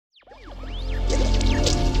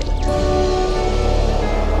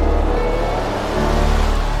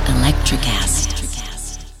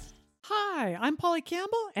Polly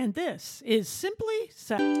Campbell, and this is Simply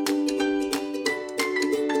Said.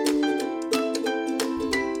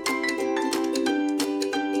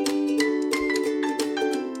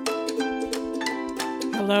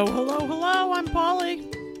 Hello, hello, hello, I'm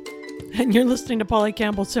Polly. And you're listening to Polly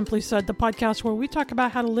Campbell Simply Said, the podcast where we talk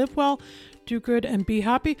about how to live well, do good, and be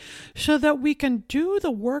happy so that we can do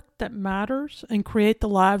the work that matters and create the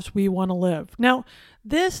lives we want to live. Now,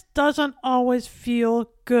 this doesn't always feel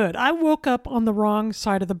good. I woke up on the wrong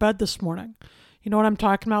side of the bed this morning. You know what I'm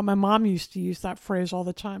talking about? My mom used to use that phrase all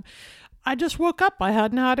the time. I just woke up. I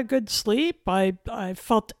hadn't had a good sleep. I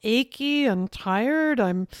felt achy and tired.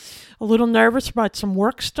 I'm a little nervous about some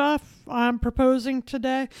work stuff I'm proposing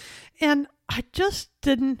today. And I just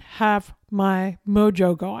didn't have my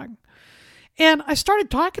mojo going. And I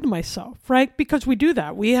started talking to myself, right? Because we do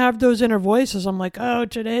that. We have those inner voices. I'm like, oh,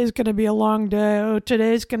 today's going to be a long day. Oh,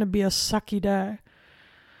 today's going to be a sucky day.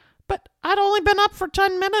 But I'd only been up for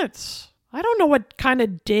 10 minutes. I don't know what kind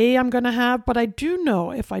of day I'm going to have, but I do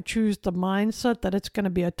know if I choose the mindset that it's going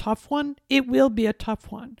to be a tough one, it will be a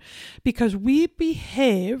tough one. Because we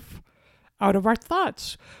behave out of our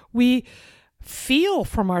thoughts. We feel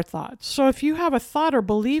from our thoughts. So if you have a thought or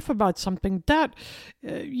belief about something, that,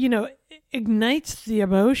 ignites the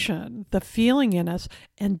emotion, the feeling in us,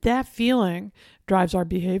 and that feeling drives our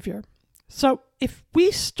behavior. So if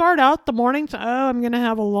we start out the morning to, I'm going to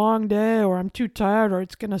have a long day, or I'm too tired, or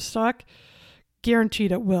it's going to suck,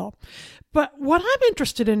 guaranteed it will. But what I'm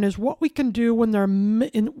interested in is what we can do when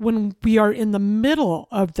we are in the middle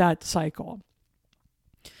of that cycle.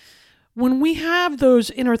 When we have those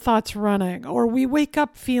inner thoughts running, or we wake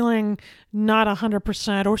up feeling not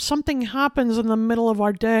 100%, or something happens in the middle of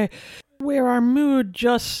our day where our mood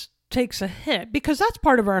just takes a hit, because that's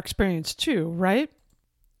part of our experience too, right?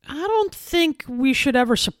 I don't think we should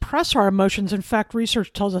ever suppress our emotions. In fact,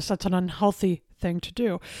 research tells us that's an unhealthy thing to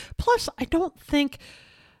do. Plus, I don't think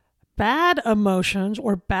bad emotions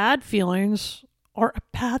or bad feelings are a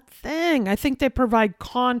bad thing. I think they provide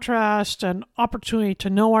contrast and opportunity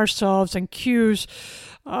to know ourselves and cues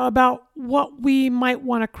about what we might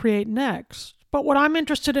want to create next. But what I'm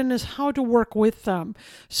interested in is how to work with them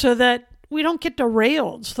so that we don't get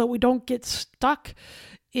derailed, so that we don't get stuck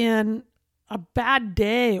in a bad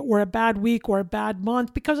day or a bad week or a bad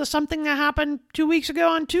month because of something that happened 2 weeks ago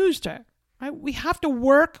on Tuesday. Right? We have to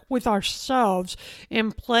work with ourselves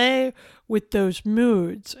and play with those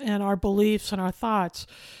moods and our beliefs and our thoughts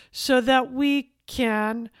so that we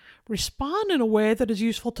can respond in a way that is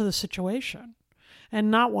useful to the situation and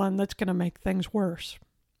not one that's going to make things worse.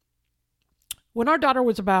 When our daughter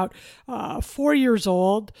was about 4 years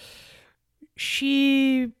old,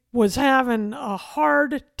 she was having a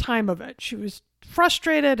hard time of it. She was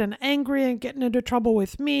frustrated and angry and getting into trouble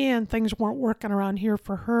with me, and things weren't working around here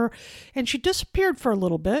for her. And she disappeared for a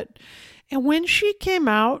little bit. And when she came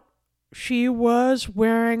out, she was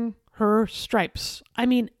wearing her stripes. I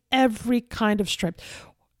mean, every kind of stripe.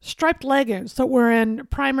 Striped leggings that were in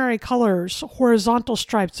primary colors, horizontal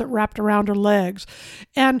stripes that wrapped around her legs,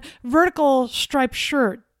 and vertical striped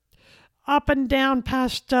shirt, up and down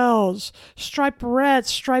pastels, striped red,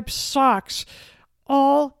 striped socks,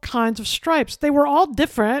 all kinds of stripes. They were all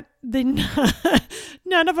different. None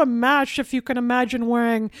of them matched if you can imagine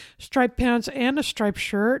wearing striped pants and a striped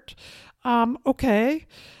shirt. Okay.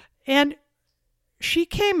 And she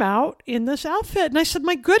came out in this outfit. And I said,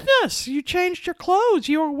 my goodness, you changed your clothes.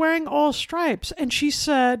 You were wearing all stripes. And she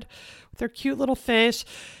said, with her cute little face,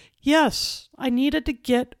 yes, I needed to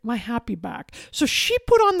get my happy back. So she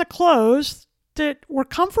put on the clothes that were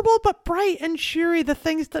comfortable but bright and cheery, the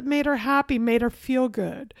things that made her happy, made her feel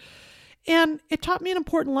good. And it taught me an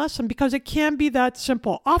important lesson because it can be that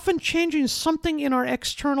simple. Often changing something in our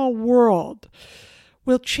external world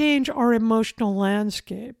will change our emotional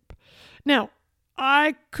landscape. Now,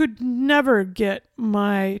 I could never get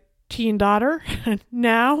my teen daughter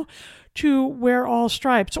now to wear all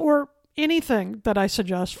stripes or anything that I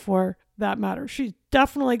suggest for that matter. She's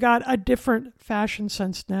definitely got a different fashion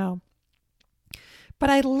sense now. But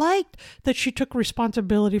I liked that she took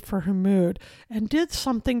responsibility for her mood and did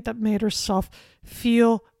something that made herself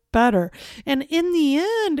feel better. And in the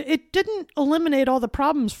end, it didn't eliminate all the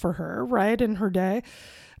problems for her, right, in her day,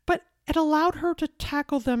 but it allowed her to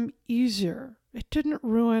tackle them easier. It didn't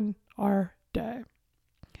ruin our day.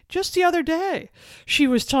 Just the other day, she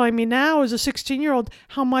was telling me now as a 16-year-old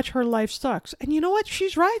how much her life sucks. And you know what?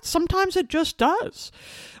 She's right. Sometimes it just does.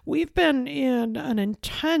 We've been in an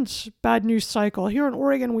intense bad news cycle. Here in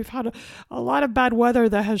Oregon, we've had a lot of bad weather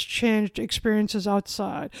that has changed experiences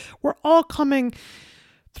outside. We're all coming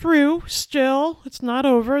through still, it's not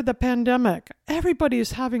over, the pandemic. Everybody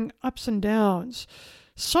is having ups and downs.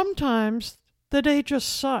 Sometimes the day just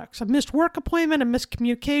sucks. A missed work appointment, a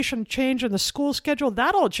miscommunication, change in the school schedule.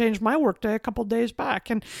 That all changed my work day a couple days back.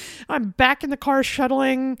 And I'm back in the car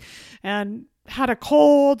shuttling and had a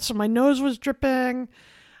cold, so my nose was dripping.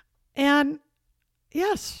 And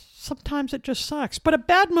yes, sometimes it just sucks. But a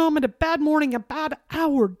bad moment, a bad morning, a bad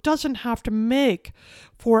hour doesn't have to make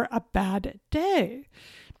for a bad day.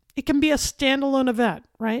 It can be a standalone event,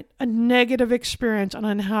 right? A negative experience, an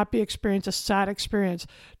unhappy experience, a sad experience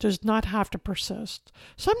does not have to persist.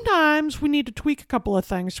 Sometimes we need to tweak a couple of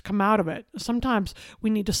things to come out of it. Sometimes we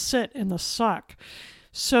need to sit in the suck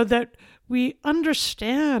so that we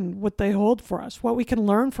understand what they hold for us, what we can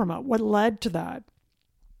learn from it, what led to that.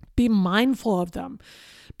 Be mindful of them.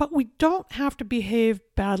 But we don't have to behave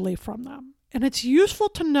badly from them. And it's useful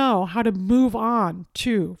to know how to move on,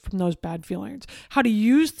 too, from those bad feelings, how to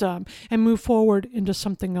use them and move forward into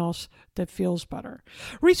something else that feels better.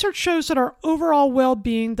 Research shows that our overall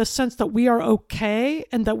well-being, the sense that we are okay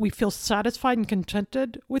and that we feel satisfied and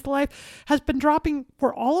contented with life, has been dropping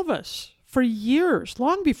for all of us for years,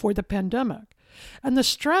 long before the pandemic. And the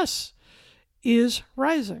stress is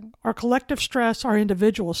rising. Our collective stress, our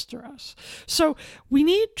individual stress. So we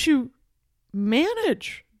need to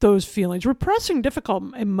manage those feelings. Repressing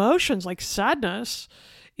difficult emotions like sadness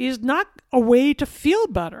is not a way to feel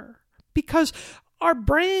better because our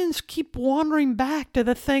brains keep wandering back to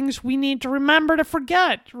the things we need to remember to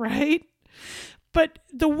forget, right? But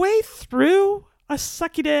the way through a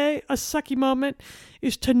sucky day, a sucky moment,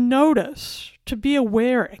 is to notice, to be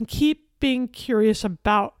aware, and keep being curious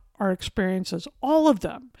about our experiences, all of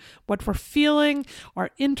them, what we're feeling, our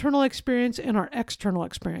internal experience and our external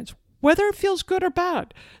experience. Whether it feels good or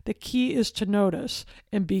bad, the key is to notice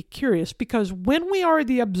and be curious, because when we are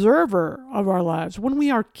the observer of our lives, when we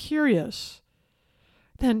are curious,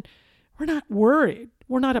 then we're not worried,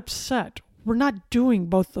 we're not upset, we're not doing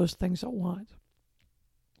both those things at once.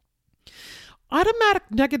 Automatic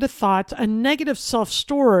negative thoughts and negative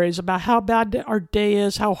self-stories about how bad our day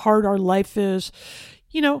is, how hard our life is,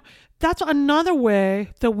 that's another way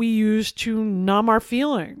that we use to numb our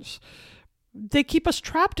feelings. They keep us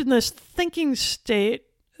trapped in this thinking state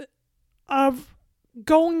of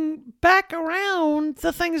going back around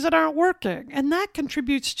the things that aren't working. And that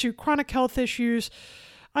contributes to chronic health issues,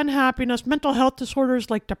 unhappiness, mental health disorders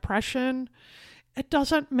like depression. It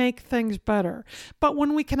doesn't make things better. But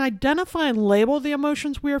when we can identify and label the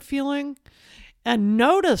emotions we are feeling and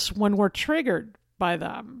notice when we're triggered by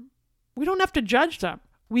them, we don't have to judge them.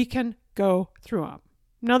 We can go through them.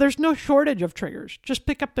 Now, there's no shortage of triggers. Just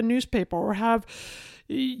pick up the newspaper or have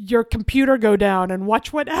your computer go down and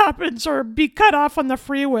watch what happens or be cut off on the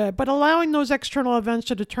freeway. But allowing those external events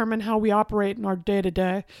to determine how we operate in our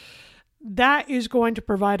day-to-day, that is going to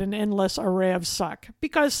provide an endless array of suck.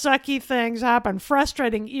 Because sucky things happen.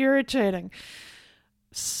 Frustrating, irritating,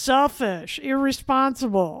 selfish,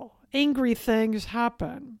 irresponsible, angry things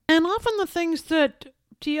happen. And often the things that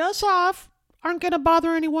tee us off aren't going to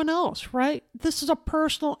bother anyone else, right? This is a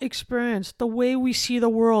personal experience, the way we see the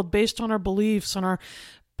world based on our beliefs and our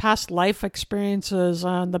past life experiences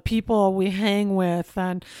and the people we hang with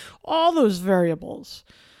and all those variables.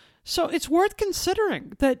 So it's worth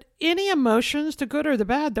considering that any emotions, the good or the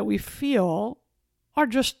bad, that we feel are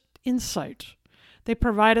just insight. They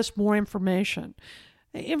provide us more information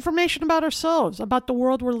about ourselves, about the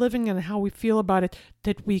world we're living in and how we feel about it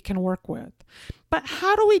that we can work with. But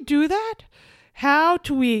how do we do that? How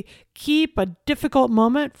do we keep a difficult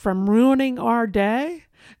moment from ruining our day?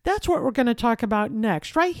 That's what we're going to talk about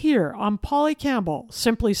next, right here on Polly Campbell,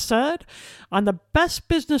 Simply Said, on the Best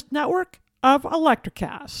Business Network of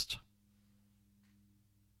Electrocast.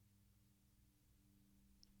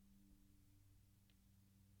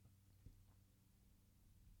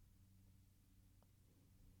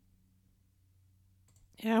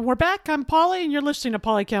 And we're back. I'm Polly, and you're listening to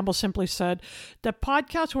Polly Campbell Simply Said, the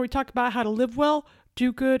podcast where we talk about how to live well,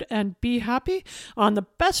 do good, and be happy on the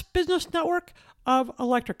Best Business Network of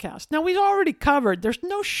Electrocast. Now, we've already covered there's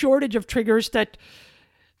no shortage of triggers that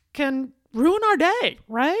can ruin our day,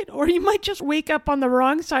 right? Or you might just wake up on the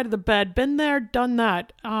wrong side of the bed. Been there, done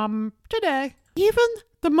that. Today, even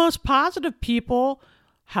the most positive people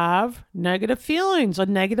have negative feelings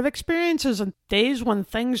and negative experiences and days when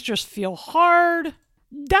things just feel hard.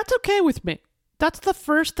 That's okay with me. That's the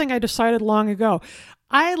first thing I decided long ago.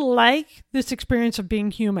 I like this experience of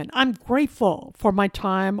being human. I'm grateful for my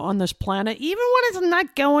time on this planet, even when it's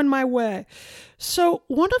not going my way. So,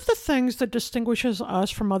 one of the things that distinguishes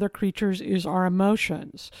us from other creatures is our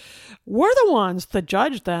emotions. We're the ones that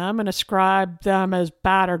judge them and ascribe them as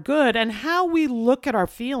bad or good, and how we look at our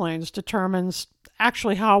feelings determines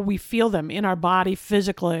actually how we feel them in our body,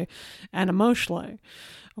 physically and emotionally.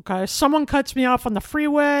 Okay, someone cuts me off on the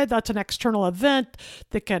freeway. That's an external event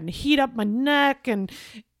that can heat up my neck and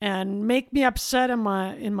make me upset in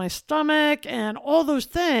my stomach and all those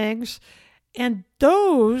things. And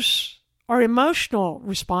those are emotional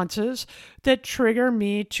responses that trigger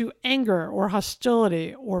me to anger or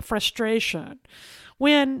hostility or frustration.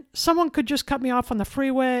 When someone could just cut me off on the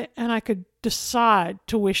freeway and I could decide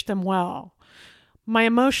to wish them well, my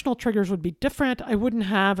emotional triggers would be different. I wouldn't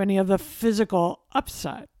have any of the physical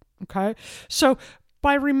upset. Okay. So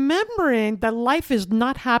by remembering that life is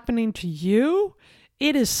not happening to you,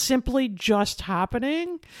 it is simply just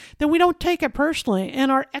happening, then we don't take it personally,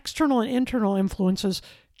 and our external and internal influences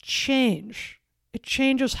change. It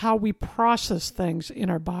changes how we process things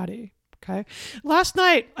in our body. Okay. Last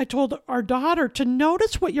night, I told our daughter to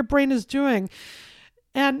notice what your brain is doing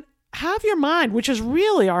and have your mind, which is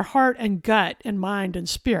really our heart and gut and mind and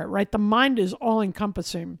spirit, right? The mind is all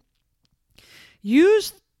encompassing.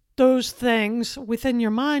 Use those things within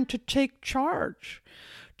your mind to take charge,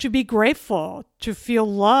 to be grateful, to feel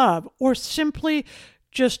love, or simply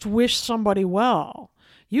just wish somebody well.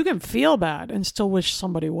 You can feel bad and still wish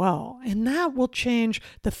somebody well, and that will change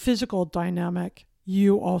the physical dynamic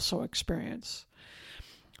you also experience.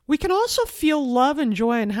 We can also feel love and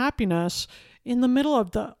joy and happiness in the middle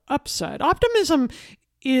of the upset. Optimism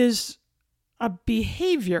is a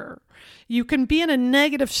behavior. You can be in a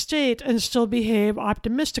negative state and still behave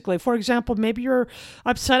optimistically. For example, maybe you're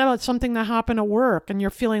upset about something that happened at work and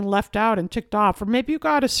you're feeling left out and ticked off, or maybe you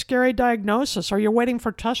got a scary diagnosis or you're waiting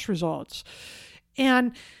for test results.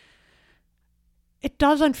 And it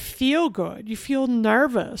doesn't feel good. You feel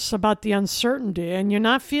nervous about the uncertainty and you're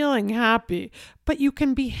not feeling happy, but you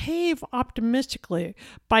can behave optimistically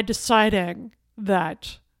by deciding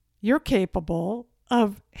that you're capable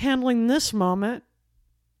of handling this moment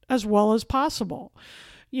as well as possible.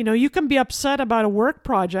 You know, you can be upset about a work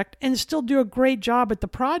project and still do a great job at the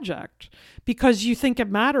project because you think it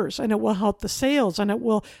matters and it will help the sales and it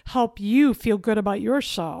will help you feel good about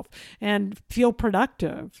yourself and feel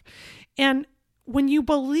productive. And when you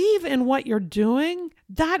believe in what you're doing,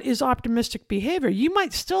 that is optimistic behavior. You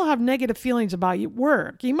might still have negative feelings about your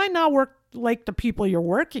work. You might not work like the people you're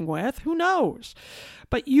working with. Who knows?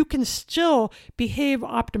 But you can still behave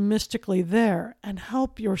optimistically there and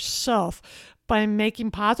help yourself by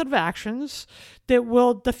making positive actions that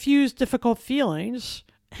will diffuse difficult feelings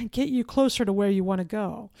and get you closer to where you want to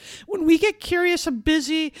go. When we get curious and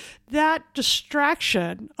busy, that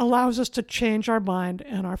distraction allows us to change our mind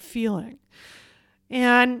and our feeling.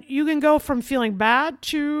 And you can go from feeling bad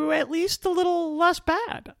to at least a little less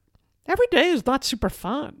bad. Every day is not super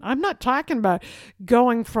fun. I'm not talking about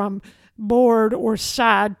going from bored or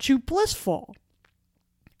sad to blissful.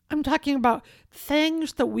 I'm talking about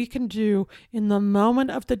things that we can do in the moment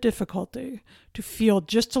of the difficulty to feel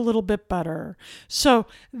just a little bit better so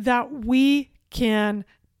that we can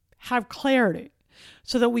have clarity,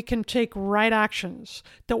 so that we can take right actions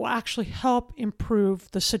that will actually help improve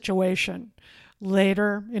the situation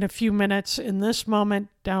later, in a few minutes, in this moment,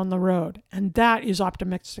 down the road. And that is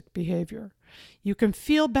optimistic behavior. You can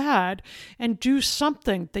feel bad and do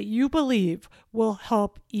something that you believe will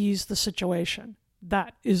help ease the situation.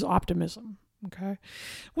 That is optimism. Okay.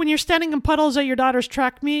 When you're standing in puddles at your daughter's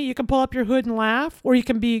track meet, you can pull up your hood and laugh, or you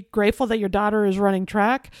can be grateful that your daughter is running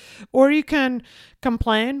track, or you can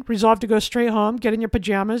complain, resolve to go straight home, get in your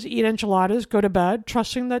pajamas, eat enchiladas, go to bed,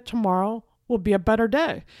 trusting that tomorrow will be a better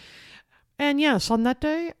day. And yes, on that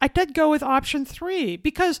day, I did go with option 3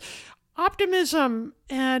 because optimism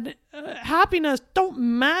and happiness don't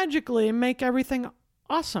magically make everything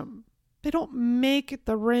awesome. They don't make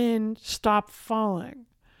the rain stop falling.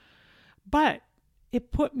 But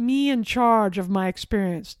it put me in charge of my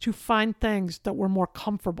experience to find things that were more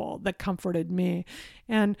comfortable, that comforted me,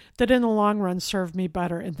 and that in the long run served me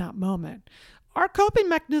better in that moment. Our coping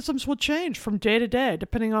mechanisms will change from day to day,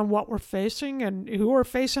 depending on what we're facing and who we're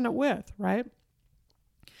facing it with, right?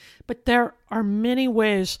 But there are many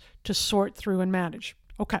ways to sort through and manage.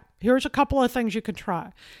 Okay, here's a couple of things you can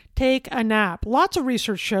try. Take a nap. Lots of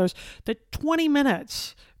research shows that 20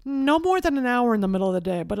 minutes, no more than an hour in the middle of the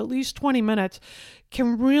day, but at least 20 minutes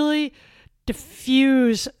can really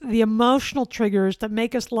diffuse the emotional triggers that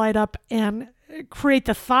make us light up and create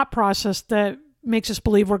the thought process that makes us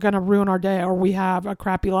believe we're going to ruin our day, or we have a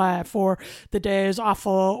crappy life, or the day is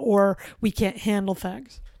awful, or we can't handle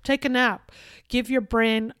things. Take a nap. Give your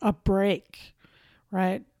brain a break,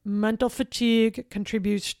 right? Mental fatigue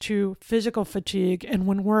contributes to physical fatigue. And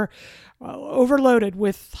when we're overloaded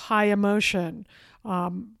with high emotion,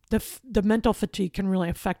 the mental fatigue can really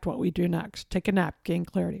affect what we do next. Take a nap, gain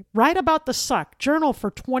clarity. Write about the suck. Journal for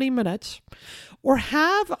 20 minutes, or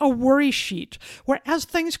have a worry sheet where as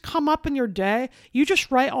things come up in your day, you just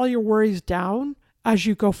write all your worries down as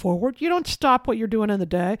you go forward. You don't stop what you're doing in the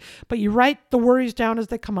day, but you write the worries down as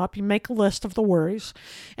they come up. You make a list of the worries,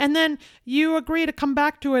 and then you agree to come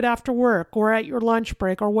back to it after work or at your lunch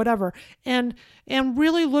break or whatever, and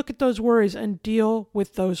really look at those worries and deal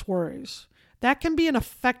with those worries. That can be an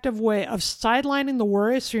effective way of sidelining the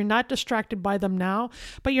worries so you're not distracted by them now,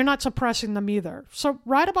 but you're not suppressing them either. So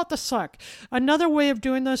write about the suck. Another way of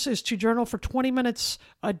doing this is to journal for 20 minutes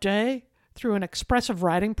a day through an expressive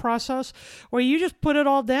writing process where you just put it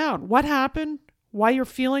all down. What happened? Why you're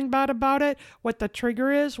feeling bad about it, what the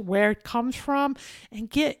trigger is, where it comes from, and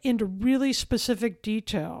get into really specific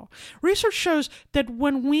detail. Research shows that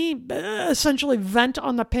when we essentially vent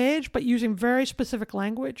on the page, but using very specific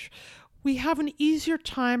language, we have an easier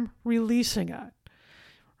time releasing it,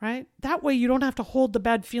 right? That way you don't have to hold the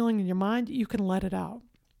bad feeling in your mind. You can let it out.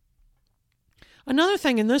 Another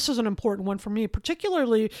thing, and this is an important one for me,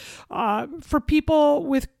 particularly for people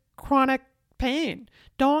with chronic pain,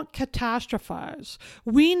 don't catastrophize.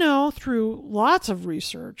 We know through lots of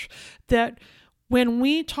research that when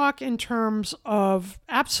we talk in terms of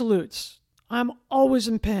absolutes, I'm always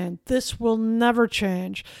in pain. This will never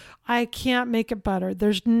change. I can't make it better.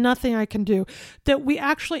 There's nothing I can do. That we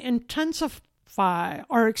actually intensify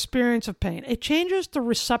our experience of pain. It changes the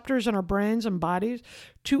receptors in our brains and bodies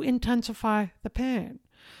to intensify the pain.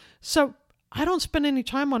 So I don't spend any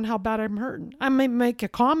time on how bad I'm hurting. I may make a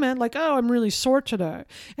comment like, oh, I'm really sore today.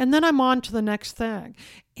 And then I'm on to the next thing.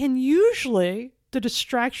 And usually the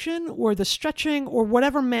distraction or the stretching or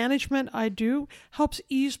whatever management I do helps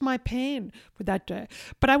ease my pain for that day.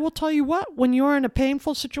 But I will tell you what, when you're in a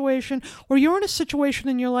painful situation or you're in a situation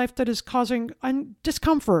in your life that is causing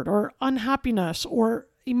discomfort or unhappiness or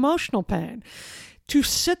emotional pain, to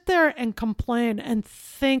sit there and complain and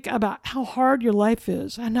think about how hard your life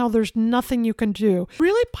is and how there's nothing you can do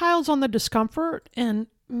really piles on the discomfort and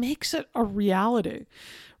makes it a reality.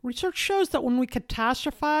 Research shows that when we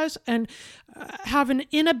catastrophize and have an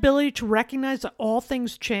inability to recognize that all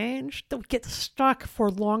things change, that we get stuck for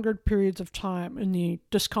longer periods of time in the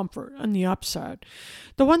discomfort and the upset.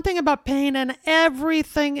 The one thing about pain and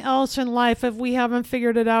everything else in life, if we haven't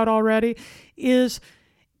figured it out already, is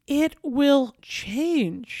it will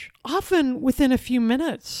change, often within a few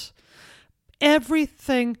minutes.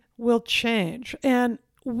 Everything will change. And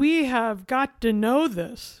we have got to know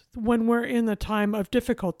this when we're in the time of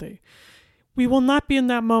difficulty. We will not be in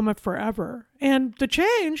that moment forever. And the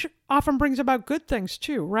change often brings about good things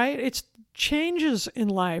too, right? It's changes in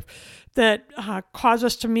life that cause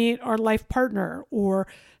us to meet our life partner or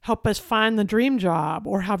help us find the dream job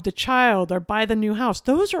or have the child or buy the new house.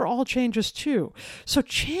 Those are all changes too. So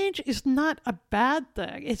change is not a bad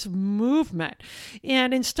thing. It's movement.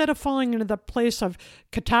 And instead of falling into the place of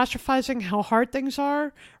catastrophizing how hard things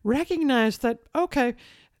are, recognize that, okay,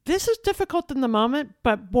 this is difficult in the moment,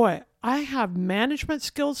 but boy, I have management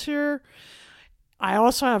skills here. I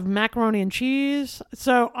also have macaroni and cheese.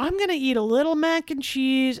 So I'm going to eat a little mac and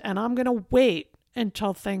cheese and I'm going to wait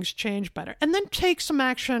until things change better. And then take some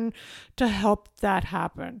action to help that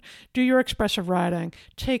happen. Do your expressive writing,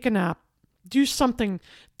 take a nap, do something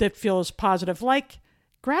that feels positive, like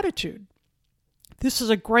gratitude. This is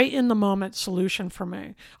a great in-the-moment solution for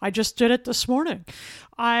me. I just did it this morning.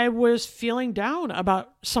 I was feeling down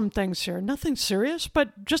about some things here. Nothing serious,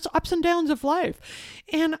 but just ups and downs of life.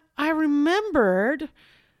 And I remembered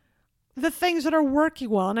the things that are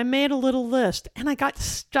working well, and I made a little list, and I got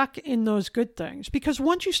stuck in those good things. Because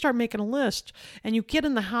once you start making a list, and you get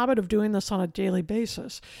in the habit of doing this on a daily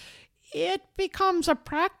basis, it becomes a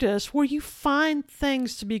practice where you find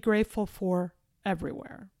things to be grateful for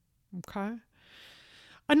everywhere. Okay?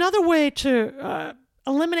 Another way to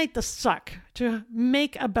eliminate the suck, to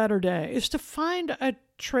make a better day, is to find a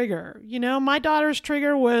trigger. You know, my daughter's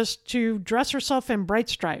trigger was to dress herself in bright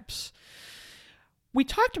stripes. We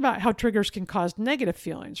talked about how triggers can cause negative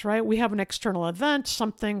feelings, right? We have an external event,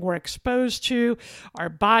 something we're exposed to. Our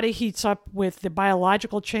body heats up with the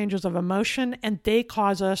biological changes of emotion, and they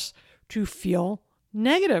cause us to feel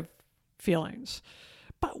negative feelings.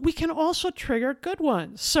 But we can also trigger good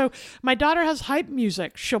ones. So my daughter has hype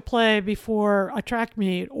music she'll play before a track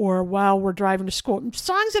meet or while we're driving to school.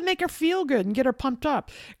 Songs that make her feel good and get her pumped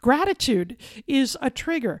up. Gratitude is a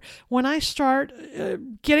trigger. When I start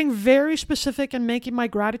getting very specific and making my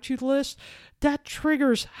gratitude list, that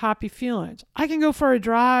triggers happy feelings. I can go for a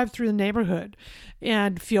drive through the neighborhood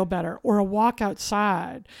and feel better, or a walk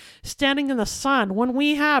outside. Standing in the sun, when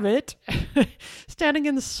we have it, standing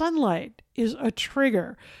in the sunlight is a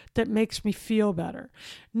trigger that makes me feel better.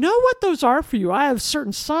 Know what those are for you. I have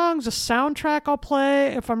certain songs, a soundtrack I'll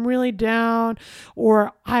play if I'm really down,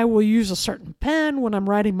 or I will use a certain pen when I'm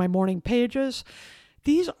writing my morning pages.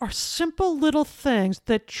 These are simple little things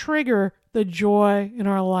that trigger the joy in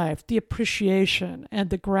our life, the appreciation and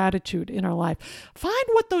the gratitude in our life. Find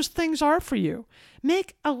what those things are for you.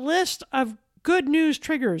 Make a list of good news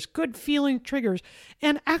triggers, good feeling triggers,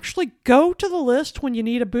 and actually go to the list when you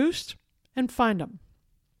need a boost and find them.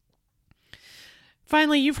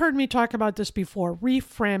 Finally, you've heard me talk about this before,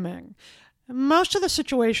 reframing. Most of the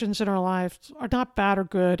situations in our lives are not bad or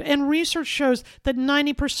good, and research shows that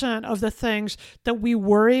 90% of the things that we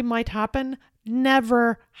worry might happen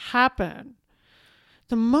never happen.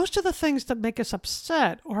 Most of the things that make us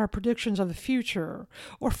upset are our predictions of the future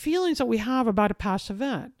or feelings that we have about a past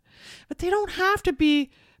event. But they don't have to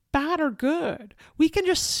be bad or good. We can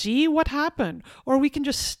just see what happened, or we can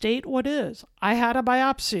just state what is. I had a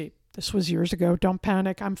biopsy. This was years ago. Don't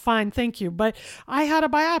panic. I'm fine. Thank you. But I had a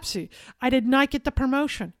biopsy. I did not get the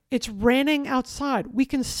promotion. It's raining outside. We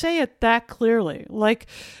can say it that clearly. Like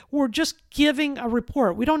we're just giving a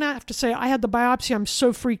report. We don't have to say, I had the biopsy. I'm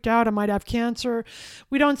so freaked out. I might have cancer.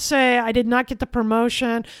 We don't say, I did not get the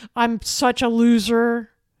promotion. I'm such a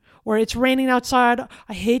loser. Or it's raining outside.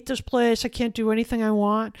 I hate this place. I can't do anything I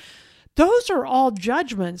want. Those are all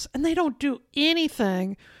judgments, and they don't do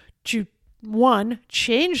anything to, one,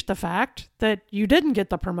 change the fact that you didn't get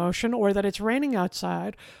the promotion or that it's raining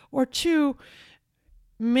outside, or two,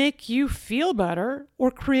 make you feel better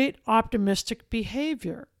or create optimistic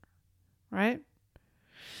behavior, right?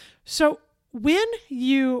 So when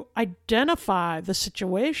you identify the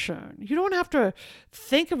situation, you don't have to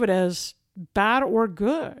think of it as bad or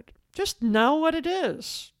good. Just know what it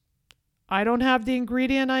is. I don't have the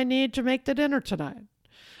ingredient I need to make the dinner tonight.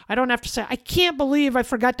 I don't have to say, I can't believe I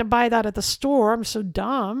forgot to buy that at the store. I'm so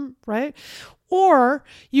dumb, right? Or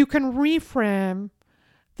you can reframe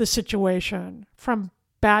the situation from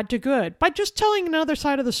bad to good by just telling another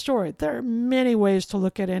side of the story. There are many ways to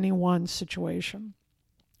look at any one situation.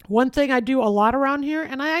 One thing I do a lot around here,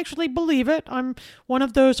 and I actually believe it, I'm one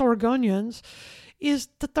of those Oregonians, is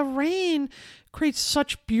that the rain creates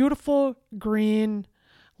such beautiful green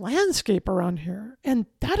landscape around here. And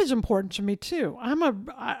that is important to me too.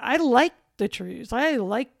 I like the trees. I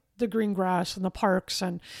like the green grass and the parks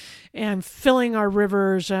and filling our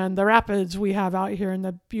rivers and the rapids we have out here in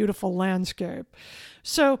the beautiful landscape.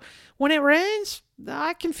 So when it rains,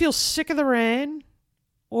 I can feel sick of the rain,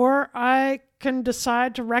 or I can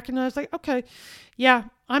decide to recognize like, okay, yeah,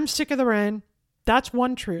 I'm sick of the rain. That's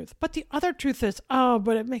one truth. But the other truth is,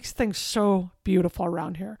 but it makes things so beautiful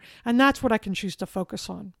around here. And that's what I can choose to focus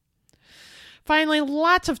on. Finally,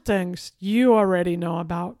 lots of things you already know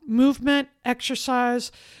about. Movement,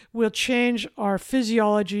 exercise will change our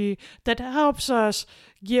physiology that helps us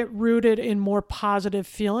get rooted in more positive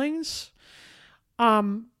feelings.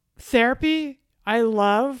 Therapy, I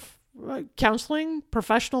love. Counseling,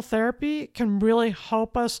 professional therapy can really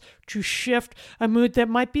help us to shift a mood that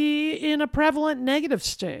might be in a prevalent negative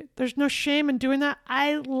state. There's no shame in doing that.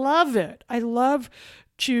 I love it. I love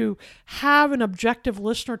to have an objective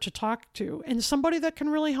listener to talk to and somebody that can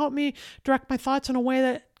really help me direct my thoughts in a way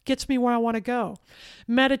that gets me where I want to go.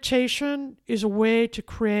 Meditation is a way to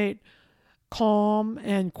create calm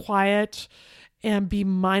and quiet and be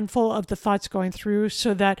mindful of the thoughts going through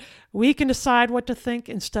so that we can decide what to think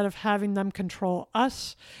instead of having them control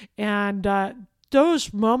us. And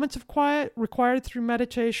those moments of quiet required through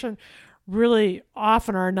meditation really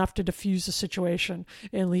often are enough to diffuse the situation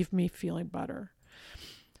and leave me feeling better.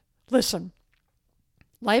 Listen,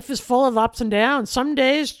 life is full of ups and downs. Some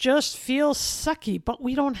days just feel sucky, but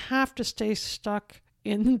we don't have to stay stuck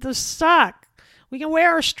in the suck. We can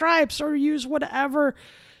wear our stripes or use whatever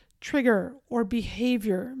trigger or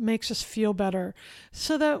behavior makes us feel better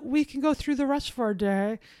so that we can go through the rest of our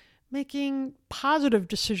day making positive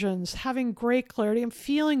decisions, having great clarity, and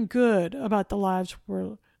feeling good about the lives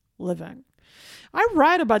we're living. I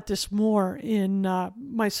write about this more in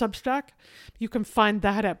my Substack. You can find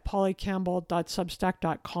that at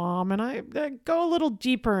pollycampbell.substack.com. And I go a little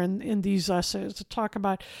deeper in these essays to talk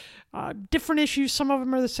about different issues. Some of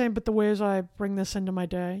them are the same, but the ways I bring this into my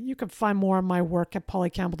day. You can find more of my work at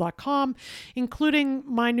pollycampbell.com, including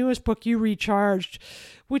my newest book, You Recharged,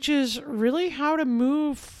 which is really how to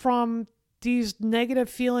move from these negative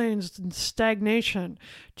feelings and stagnation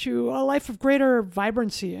to a life of greater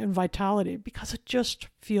vibrancy and vitality, because it just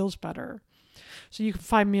feels better. So you can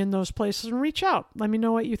find me in those places and reach out. Let me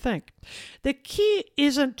know what you think. The key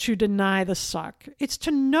isn't to deny the suck. It's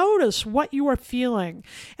to notice what you are feeling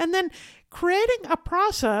and then creating a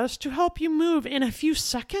process to help you move in a few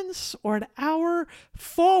seconds or an hour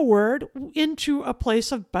forward into a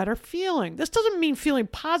place of better feeling. This doesn't mean feeling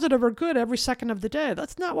positive or good every second of the day.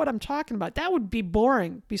 That's not what I'm talking about. That would be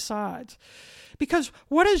boring besides. Because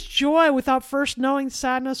what is joy without first knowing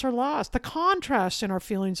sadness or loss? The contrast in our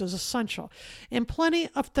feelings is essential. And plenty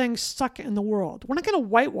of things suck in the world. We're not going to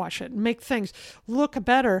whitewash it and make things look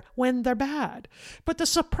better when they're bad. But the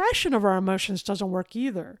suppression of our emotions doesn't work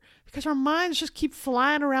either, because our minds just keep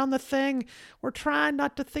flying around the thing we're trying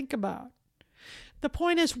not to think about. The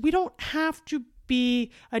point is, we don't have to be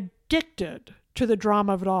addicted to the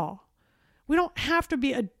drama of it all. We don't have to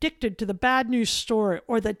be addicted to the bad news story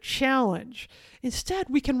or the challenge. Instead,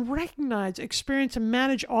 we can recognize, experience, and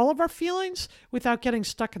manage all of our feelings without getting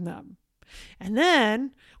stuck in them. And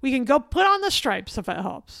then we can go put on the stripes if it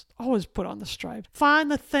helps. Always put on the stripes.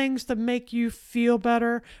 Find the things that make you feel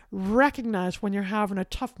better. Recognize when you're having a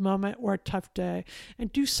tough moment or a tough day,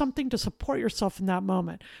 and do something to support yourself in that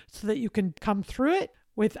moment so that you can come through it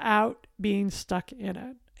without being stuck in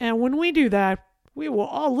it. And when we do that, we will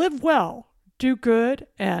all live well, do good,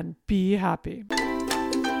 and be happy.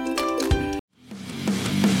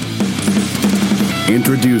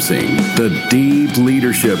 Introducing the Deep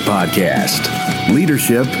Leadership Podcast.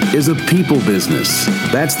 Leadership is a people business.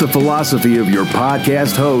 That's the philosophy of your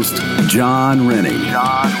podcast host, John Rennie.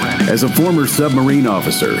 As a former submarine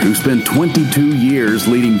officer who spent 22 years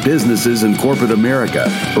leading businesses in corporate America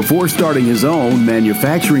before starting his own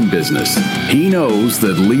manufacturing business, he knows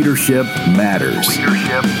that leadership matters.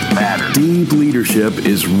 Deep Leadership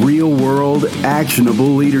is real-world,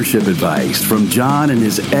 actionable leadership advice from John and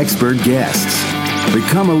his expert guests.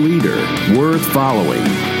 Become a leader worth following.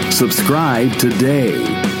 Subscribe today.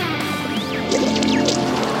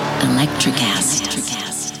 Electricast.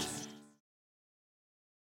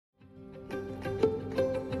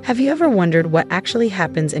 Have you ever wondered what actually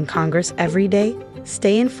happens in Congress every day?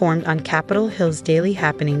 Stay informed on Capitol Hill's daily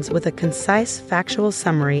happenings with a concise, factual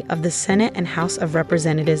summary of the Senate and House of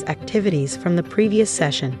Representatives' activities from the previous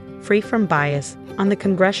session, free from bias, on the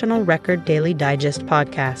Congressional Record Daily Digest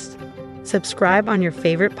podcast. Subscribe on your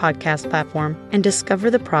favorite podcast platform and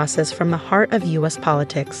discover the process from the heart of U.S.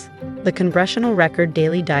 politics. The Congressional Record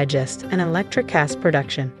Daily Digest, an Electricast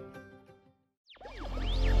production.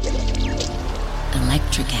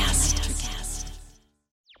 Electricast.